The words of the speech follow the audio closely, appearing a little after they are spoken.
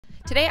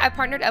Today I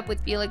partnered up with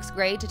Felix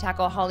to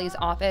tackle Holly's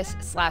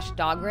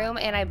office/dog room,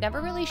 and I've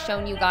never really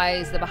shown you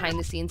guys the behind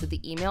the scenes of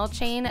the email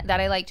chain that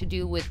I like to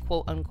do with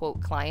quote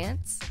unquote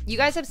clients. You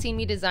guys have seen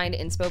me design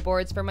inspo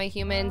boards for my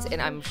humans,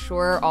 and I'm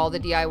sure all the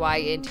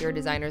DIY interior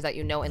designers that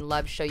you know and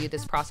love show you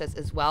this process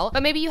as well,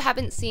 but maybe you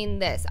haven't seen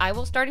this. I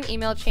will start an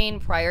email chain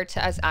prior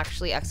to us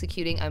actually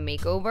executing a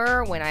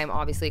makeover when I'm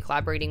obviously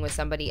collaborating with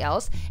somebody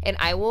else, and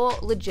I will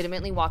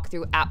legitimately walk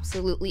through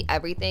absolutely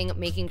everything,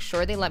 making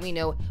sure they let me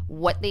know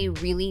what they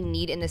really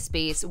need in the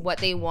space, what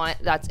they want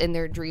that's in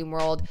their dream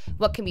world,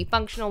 what can be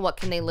functional, what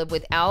can they live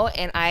without,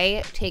 and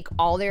I take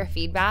all their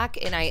feedback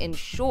and I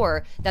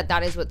ensure that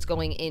that is what's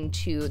going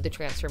into the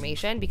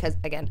transformation, because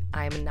again,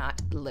 I'm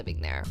not living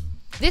there.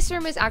 This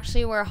room is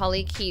actually where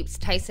Holly keeps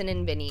Tyson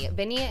and Vinny.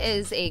 Vinny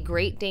is a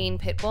Great Dane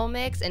Pit Bull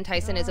mix and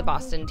Tyson is a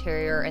Boston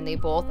Terrier, and they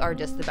both are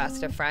just the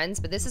best of friends,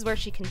 but this is where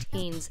she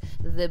contains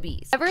the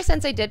beast. Ever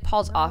since I did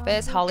Paul's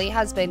office, Holly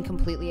has been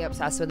completely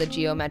obsessed with a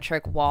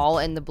geometric wall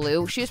in the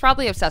blue. She was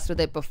probably obsessed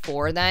with it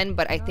before then,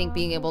 but I think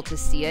being able to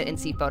see it and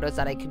see photos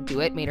that I could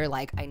do it made her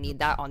like, I need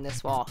that on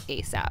this wall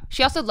ASAP.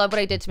 She also loved what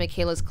I did to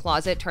Michaela's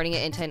closet, turning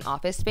it into an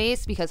office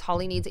space, because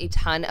Holly needs a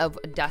ton of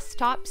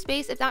desktop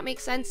space, if that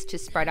makes sense, to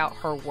spread out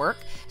her work.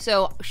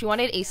 So she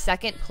wanted a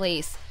second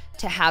place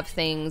to have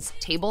things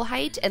table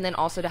height, and then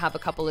also to have a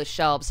couple of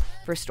shelves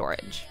for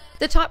storage.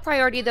 The top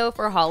priority though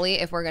for Holly,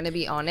 if we're gonna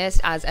be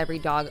honest, as every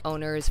dog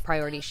owner's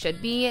priority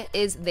should be,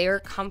 is their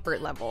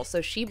comfort level.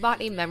 So she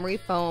bought a memory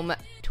foam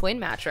twin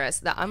mattress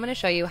that I'm gonna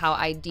show you how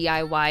I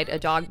DIY'd a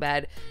dog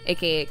bed,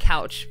 aka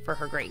couch, for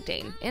her Great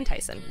Dane and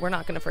Tyson. We're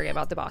not gonna forget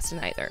about the Boston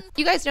either.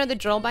 You guys know the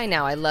drill by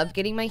now. I love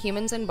getting my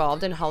humans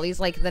involved, and Holly's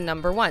like the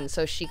 #1.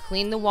 So she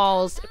cleaned the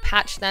walls,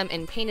 patched them,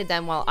 and painted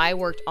them while I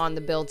worked on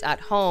the builds at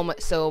home.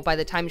 So by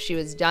the time she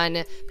was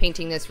done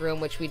painting this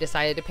room, which we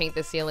decided to paint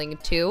the ceiling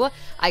too,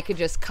 I could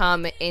just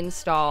come,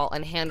 install,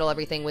 and handle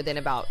everything within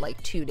about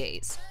like 2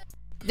 days.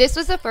 This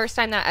was the first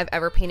time that I've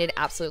ever painted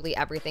absolutely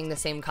everything the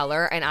same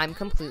color, and I'm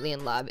completely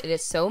in love. It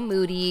is so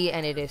moody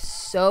and it is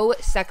so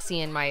sexy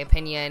in my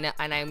opinion,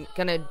 and I'm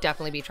gonna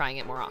definitely be trying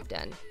it more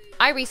often.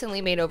 I recently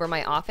made over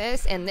my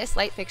office, and this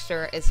light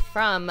fixture is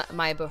from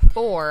my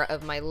before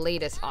of my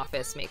latest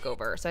office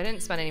makeover. So I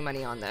didn't spend any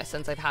money on this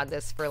since I've had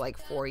this for like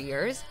 4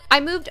 years.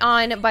 I moved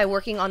on by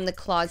working on the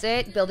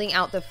closet, building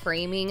out the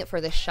framing for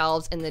the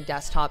shelves and the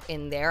desktop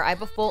in there. I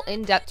have a full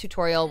in-depth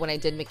tutorial when I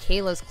did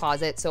Michaela's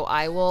closet, so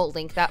I will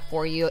link that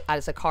for you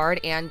as a card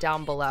and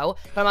down below,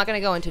 but I'm not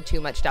gonna go into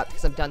too much depth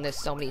because I've done this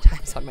so many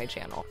times on my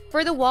channel.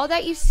 For the wall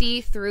that you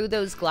see through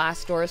those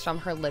glass doors from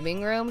her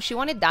living room, she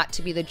wanted that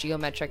to be the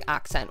geometric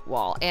accent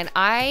wall, and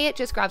I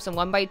just grabbed some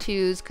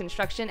 1x2s,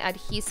 construction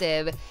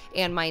adhesive,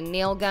 and my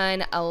nail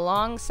gun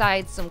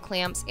alongside some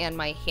clamps and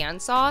my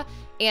handsaw,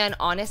 and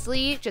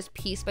honestly just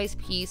piece by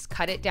piece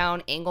cut it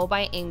down angle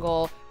by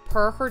angle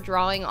per her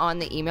drawing on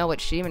the email,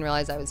 which she didn't even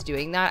realize I was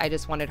doing that. I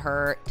just wanted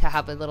her to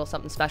have a little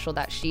something special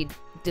that she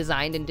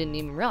designed and didn't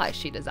even realize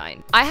she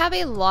designed. I have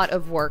a lot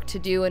of work to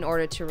do in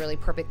order to really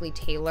perfectly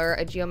tailor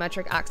a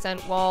geometric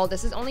accent wall.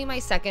 This is only my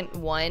second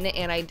one,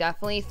 and I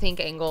definitely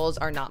think angles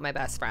are not my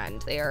best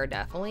friend. They are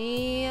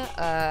definitely,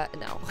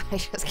 no, I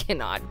just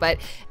cannot. But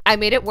I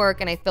made it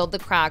work, and I filled the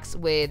cracks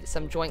with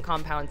some joint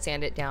compound,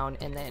 sanded it down,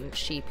 and then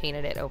she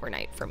painted it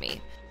overnight for me.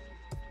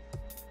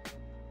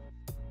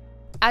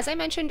 As I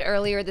mentioned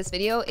earlier, this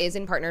video is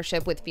in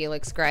partnership with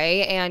Felix,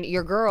 and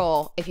your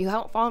girl, if you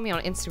don't follow me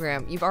on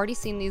Instagram, you've already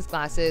seen these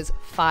glasses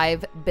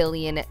 5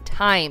 billion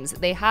times.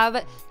 They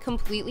have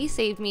completely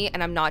saved me,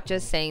 and I'm not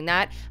just saying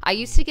that. I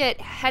used to get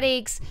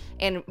headaches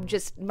and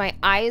just my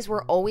eyes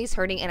were always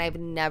hurting, and I've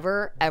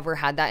never ever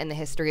had that in the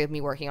history of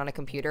me working on a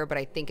computer, but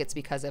I think it's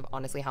because of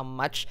honestly how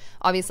much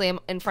obviously I'm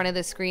in front of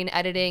the screen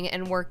editing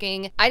and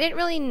working. I didn't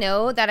really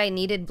know that I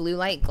needed blue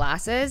light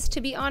glasses, to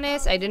be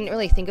honest. I didn't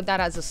really think of that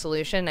as a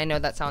solution. I know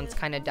that sounds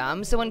kind of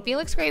dumb. So when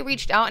Felix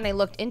reached out and I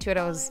looked into it,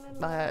 it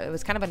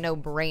was kind of a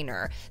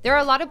no-brainer. There are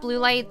a lot of blue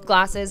light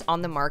glasses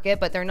on the market,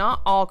 but they're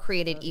not all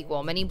created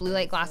equal. Many blue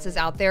light glasses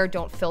out there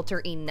don't filter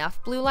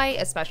enough blue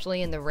light,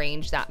 especially in the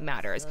range that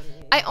matters.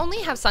 I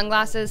only have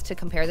sunglasses to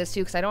compare this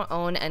to because I don't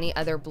own any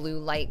other blue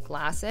light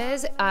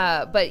glasses,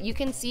 but you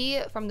can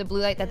see from the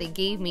blue light that they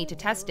gave me to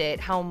test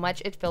it how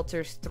much it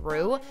filters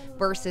through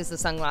versus the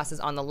sunglasses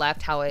on the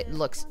left, how it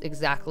looks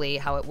exactly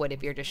how it would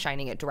if you're just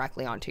shining it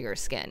directly onto your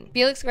skin.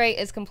 Felix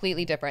is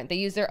completely different. They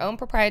use their own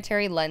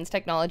proprietary lens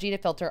technology to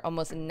filter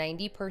almost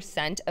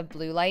 90% of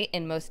blue light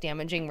in most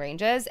damaging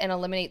ranges and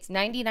eliminates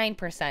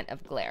 99%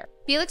 of glare.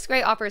 Felix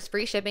offers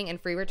free shipping and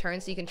free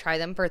returns, so you can try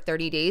them for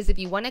 30 days. If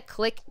you want to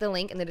click the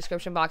link in the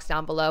description box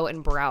down below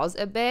and browse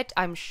a bit,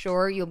 I'm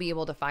sure you'll be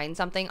able to find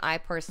something. I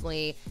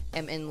personally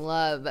am in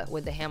love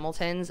with the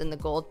Hamiltons and the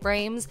gold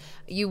frames.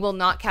 You will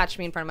not catch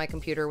me in front of my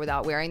computer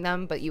without wearing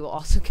them, but you will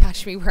also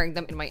catch me wearing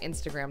them in my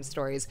Instagram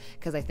stories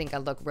because I think I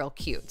look real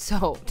cute.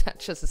 So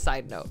that's just a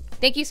side note.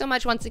 Thank you so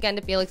much once again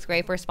to Felix for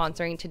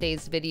sponsoring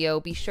today's video.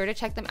 Be sure to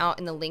check them out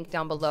in the link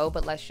down below,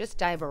 but let's just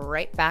dive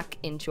right back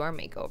into our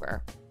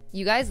makeover.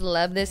 You guys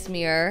love this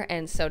mirror,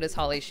 and so does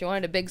Holly. She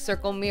wanted a big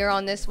circle mirror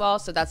on this wall,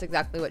 so that's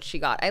exactly what she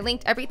got. I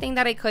linked everything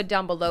that I could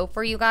down below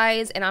for you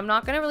guys, and I'm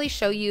not going to really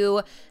show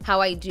you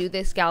how I do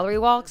this gallery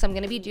wall because I'm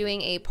going to be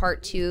doing a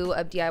part 2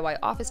 of DIY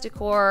office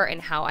decor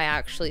and how I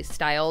actually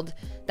styled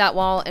that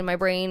wall in my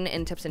brain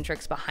and tips and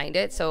tricks behind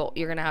it, so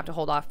you're going to have to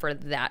hold off for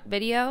that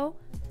video.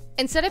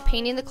 Instead of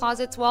painting the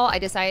closet's wall, I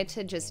decided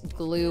to just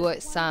glue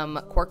some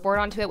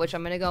corkboard onto it, which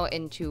I'm going to go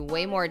into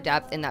way more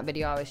depth in that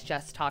video I was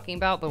just talking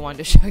about, but wanted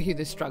to show you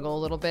the struggle a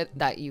little bit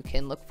that you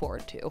can look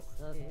forward to.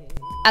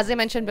 As I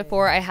mentioned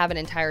before, I have an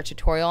entire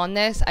tutorial on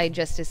this. I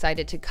just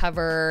decided to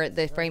cover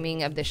the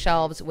framing of the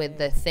shelves with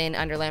the thin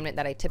underlaminate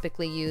that I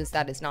typically use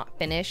that is not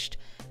finished,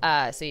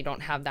 so you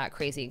don't have that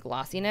crazy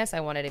glossiness.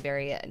 I wanted a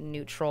very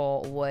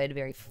neutral wood,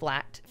 very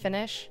flat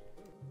finish.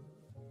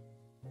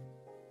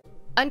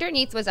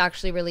 Underneath was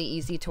actually really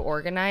easy to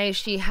organize.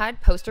 She had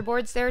poster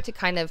boards there to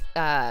kind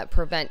of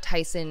prevent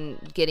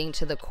Tyson getting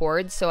to the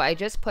cords. So I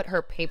just put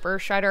her paper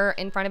shredder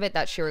in front of it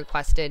that she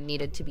requested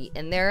needed to be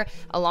in there,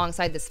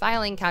 alongside this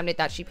filing cabinet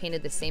that she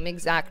painted the same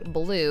exact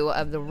blue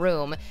of the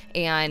room,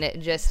 and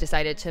just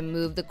decided to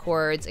move the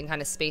cords and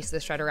kind of space the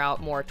shredder out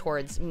more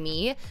towards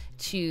me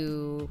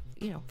to,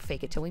 you know,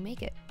 fake it till we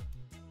make it.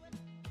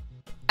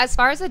 As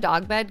far as the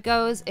dog bed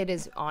goes, it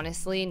is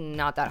honestly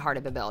not that hard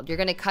of a build. You're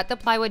going to cut the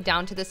plywood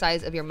down to the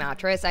size of your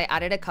mattress. I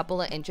added a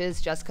couple of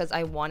inches just because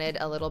I wanted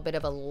a little bit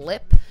of a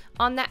lip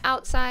on the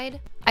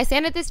outside. I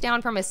sanded this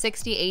down from a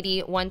 60,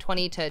 80,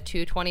 120 to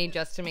 220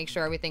 just to make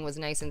sure everything was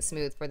nice and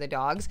smooth for the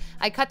dogs.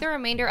 I cut the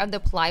remainder of the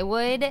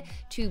plywood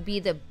to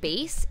be the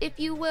base, if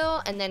you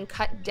will, and then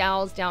cut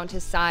dowels down to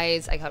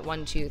size. I cut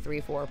 1, 2,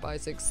 3, 4,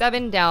 5, 6,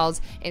 7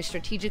 dowels and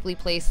strategically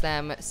placed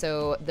them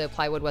so the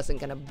plywood wasn't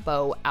going to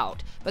bow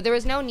out. But there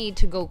was no need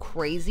to go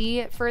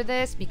crazy for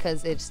this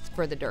because it's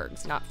for the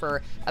dergs, not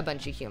for a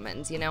bunch of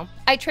humans, you know?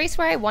 I traced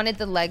where I wanted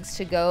the legs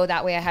to go.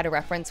 That way I had a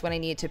reference when I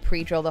needed to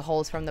pre-drill the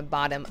holes from the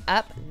bottom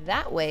up.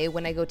 That way,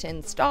 when I go to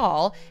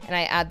install and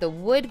I add the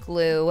wood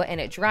glue and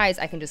it dries,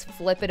 I can just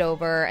flip it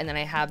over, and then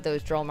I have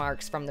those drill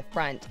marks from the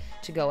front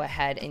to go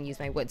ahead and use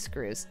my wood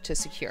screws to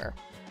secure.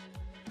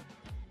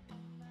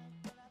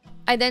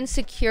 I then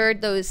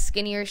secured those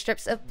skinnier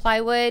strips of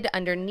plywood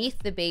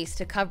underneath the base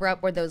to cover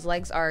up where those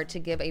legs are to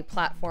give a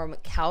platform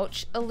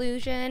couch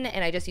illusion,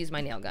 and I just used my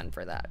nail gun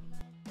for that.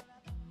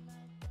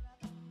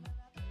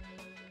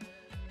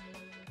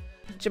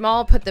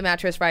 Jamal put the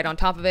mattress right on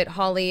top of it.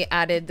 Holly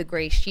added the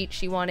gray sheet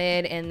she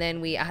wanted, and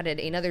then we added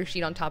another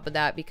sheet on top of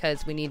that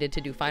because we needed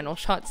to do final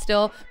shots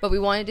still, but we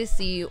wanted to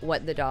see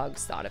what the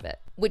dogs thought of it,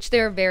 which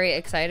they were very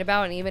excited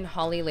about. And even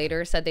Holly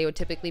later said they would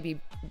typically be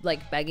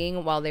like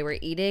begging while they were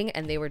eating,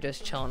 and they were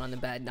just chilling on the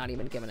bed, not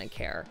even giving a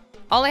care.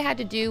 All I had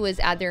to do was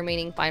add the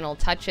remaining final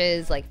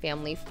touches like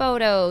family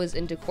photos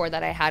and decor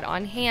that I had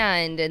on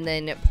hand, and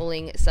then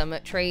pulling some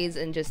trays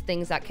and just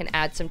things that can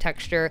add some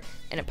texture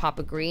and a pop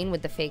of green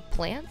with the fake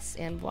plants,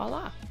 and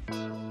voila.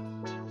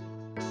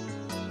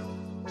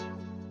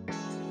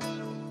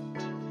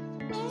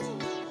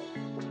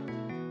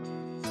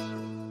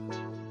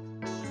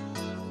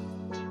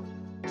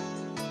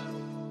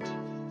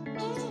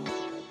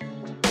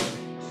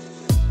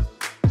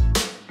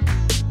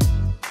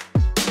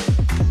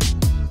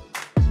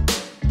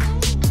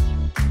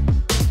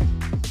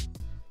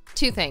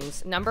 Two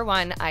things. Number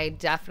one, I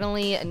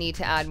definitely need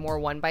to add more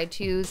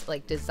 1x2s,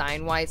 like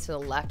design-wise, to the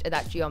left of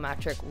that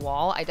geometric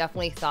wall. I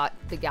definitely thought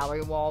the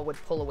gallery wall would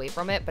pull away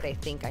from it, but I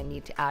think I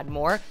need to add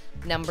more.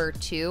 Number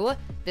two,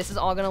 this is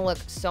all gonna look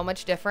so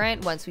much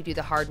different once we do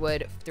the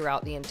hardwood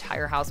throughout the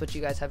entire house, which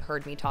you guys have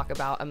heard me talk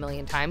about a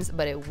million times,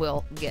 but it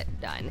will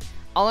get done.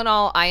 All in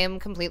all, I am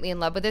completely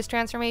in love with this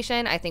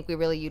transformation. I think we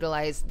really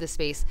utilize the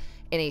space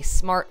in a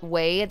smart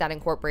way that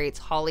incorporates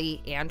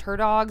Holly and her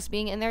dogs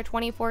being in there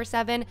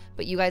 24/7,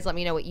 but you guys let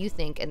me know what you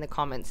think in the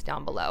comments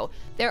down below.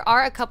 There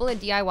are a couple of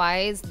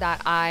DIYs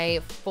that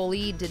I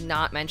fully did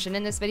not mention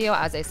in this video,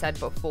 as I said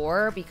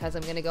before, because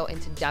I'm gonna go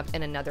into depth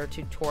in another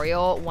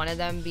tutorial. One of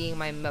them being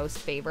my most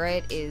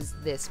favorite is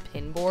this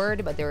pin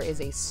board, but there is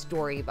a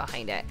story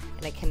behind it,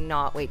 and I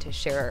cannot wait to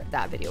share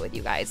that video with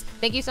you guys.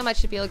 Thank you so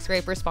much to Felix for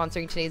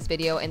sponsoring today's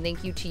video, and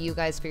thank you to you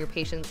guys for your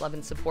patience, love,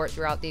 and support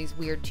throughout these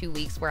weird 2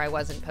 weeks where I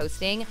wasn't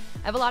posting. I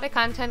have a lot of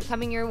content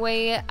coming your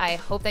way. I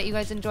hope that you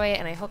guys enjoy it,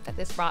 and I hope that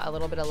this brought a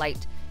little bit of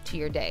light to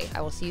your day.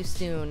 I will see you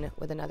soon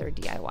with another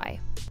DIY.